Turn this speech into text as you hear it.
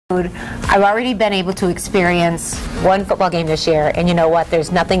I've already been able to experience one football game this year, and you know what?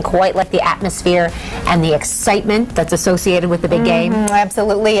 There's nothing quite like the atmosphere and the excitement that's associated with the big game.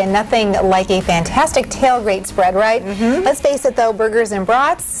 Absolutely, and nothing like a fantastic tailgate spread, right? Let's face it, though, burgers and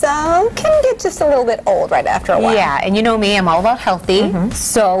brats can get just a little bit old right after a while. Yeah, and you know me, I'm all about healthy,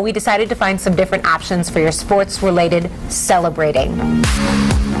 so we decided to find some different options for your sports-related celebrating.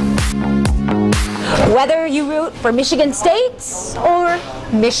 Whether you root for Michigan State or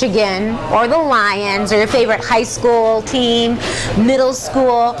Michigan or the Lions or your favorite high school team, middle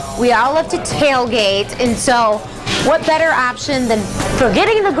school, we all love to tailgate, and so what better option than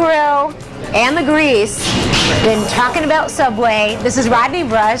forgetting the grill and the grease than talking about Subway. This is Rodney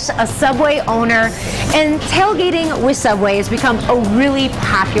Brush, a Subway owner, and tailgating with Subway has become a really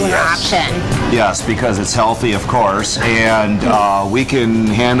popular option. Yes, because it's healthy, of course, and we can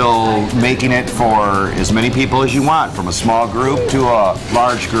handle making it for as many people as you want, from a small group to a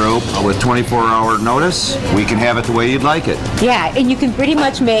large group. With 24-hour notice, we can have it the way you'd like it. Yeah, and you can pretty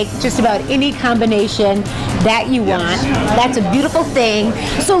much make just about any combination that you want. That's a beautiful thing.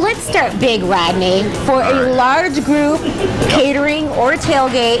 So let's start big, Rodney. For a large group, catering or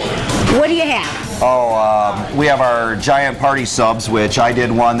tailgate, what do you have? We have our giant party subs, which I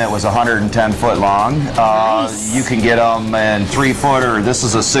did one that was 110 foot long. Nice. You can get them in 3 foot, or this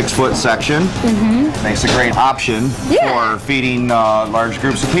is a 6 foot section. Makes a great option for feeding large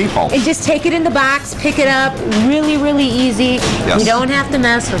groups of people. And just take it in the box, pick it up, really, really easy. You don't have to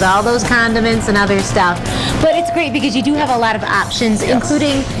mess with all those condiments and other stuff. But it's great because you do have a lot of options,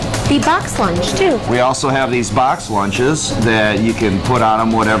 including the box lunch too. We also have these box lunches that you can put on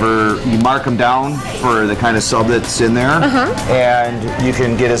them whatever, you mark them down for the kind of sub that's in there, and you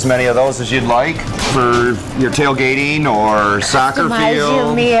can get as many of those as you'd like for your tailgating or soccer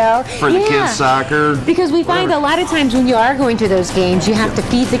field, for the kids' soccer. Because we find a lot of times when you are going to those games, you have to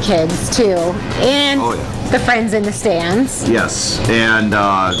feed the kids too, and the friends in the stands. Yes, and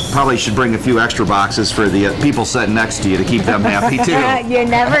probably should bring a few extra boxes for the people sitting next to you to keep them happy too. You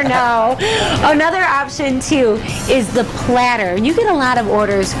never know. Another option too is the platter. You get a lot of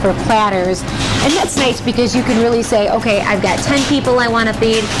orders for platters, and that's nice because you can really say, okay, I've got 10 people I want to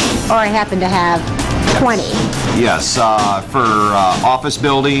feed, or I happen to have 20. Yes, for office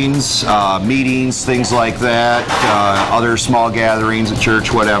buildings, meetings, things like that, other small gatherings at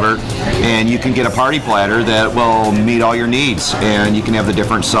church, whatever. And you can get a party platter that will meet all your needs, and you can have the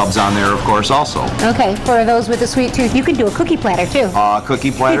different subs on there, of course, also. Okay, for those with a sweet tooth, you can do a cookie platter too.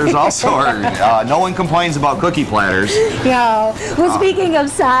 Cookie platters also are, no one complains about cookie platters. Yeah. Well, speaking of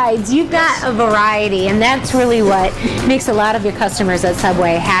sides, you've got a variety, and that's really what makes a lot of your customers at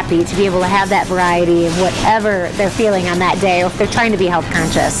Subway happy, to be able to have that variety of whatever they're feeling on that day, or if they're trying to be health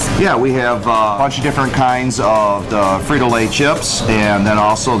conscious. Yeah, we have a bunch of different kinds of the Frito-Lay chips, and then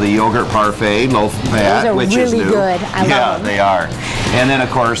also the yogurt parfait, low fat, which is new. Those are really good. I love them. They are. And then, of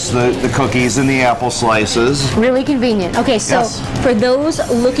course, the cookies and the apple slices. Really convenient. Okay, so for those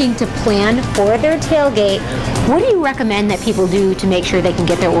looking to plan for their tailgate, what do you recommend that people do to make sure they can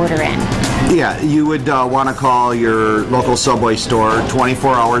get their order in? Yeah, you would want to call your local Subway store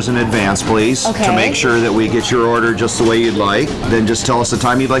 24 hours in advance, please, to make sure that we get your order just the way you'd like. Then just tell us the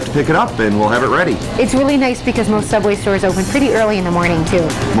time you'd like to pick it up, and we'll have it ready. It's really nice because most Subway stores open pretty early in the morning, too.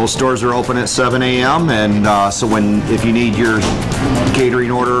 Most stores are open at 7 a.m., and so if you need your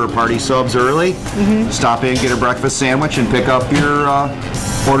catering order or party subs early, stop in, get a breakfast sandwich, and pick up your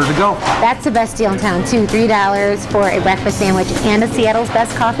order to go. That's the best deal in town, too. $3 for a breakfast sandwich and a Seattle's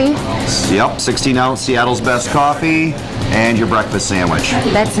Best coffee. Yep, 16-ounce Seattle's Best coffee and your breakfast sandwich.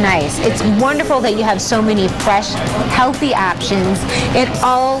 That's nice. It's wonderful that you have so many fresh, healthy options in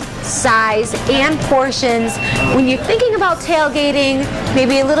all size and portions. When you're thinking about tailgating,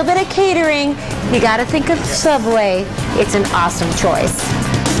 maybe a little bit of catering, you got to think of Subway. It's an awesome choice.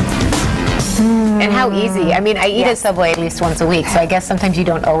 And how easy. I mean, I eat at Subway at least once a week, so I guess sometimes you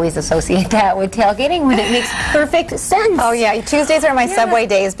don't always associate that with tailgating, when it makes perfect sense. Oh yeah, Tuesdays are my Subway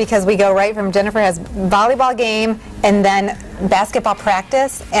days because we go right from Jennifer has volleyball game and then basketball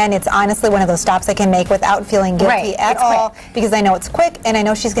practice, and it's honestly one of those stops I can make without feeling guilty at all, because I know it's quick and I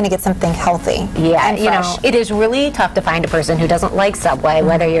know she's going to get something healthy. Yeah, and you know, it is really tough to find a person who doesn't like Subway,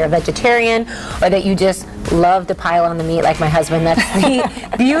 whether you're a vegetarian or that you just love to pile on the meat like my husband. That's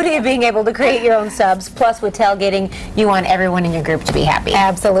the beauty of being able to create your own subs. Plus, with tailgating, you want everyone in your group to be happy.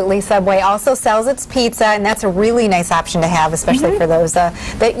 Absolutely. Subway also sells its pizza, and that's a really nice option to have, especially for those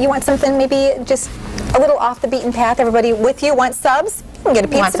that you want something maybe just a little off the beaten path. Everybody with you wants subs. You can get a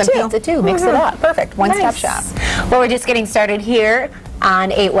pizza want some pizza too. Mix it up. Perfect. One-stop shop. Well, we're just getting started here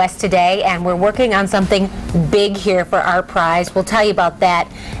on 8 West today, and we're working on something big here for our prize. We'll tell you about that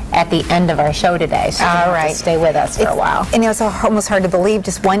at the end of our show today. So all right. Stay with us for a while. And it's almost hard to believe,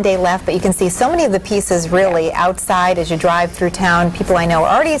 just one day left, but you can see so many of the pieces really outside as you drive through town. People I know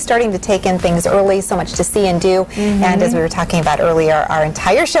are already starting to take in things early, so much to see and do. And as we were talking about earlier, our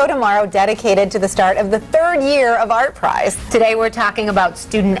entire show tomorrow dedicated to the start of the 3rd year of Art Prize. Today we're talking about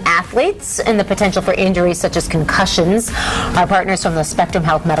student athletes and the potential for injuries such as concussions. Our partners from the Spectrum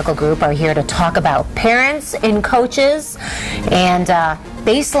Health Medical Group are here to talk about parents and coaches and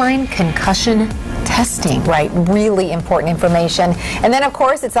baseline concussion testing. Right, really important information. And then of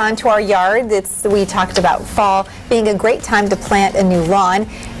course it's on to our yard. We talked about fall being a great time to plant a new lawn.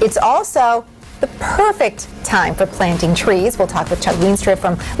 It's also the perfect time for planting trees. We'll talk with Chuck Wienstra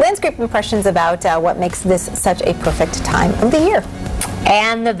from Landscape Impressions about what makes this such a perfect time of the year.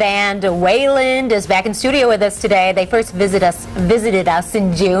 And the band Wayland is back in studio with us today. They first visited us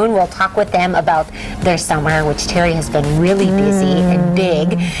in June. We'll talk with them about their summer, which Terry has been really busy and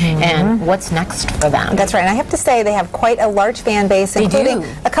big, and what's next for them. That's right, and I have to say they have quite a large fan base, including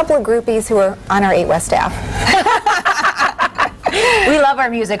a couple of groupies who are on our 8 West staff. We love our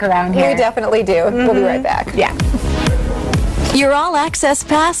music around here. We definitely do. We'll be right back. Yeah. Your all-access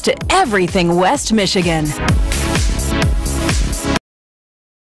pass to everything West Michigan.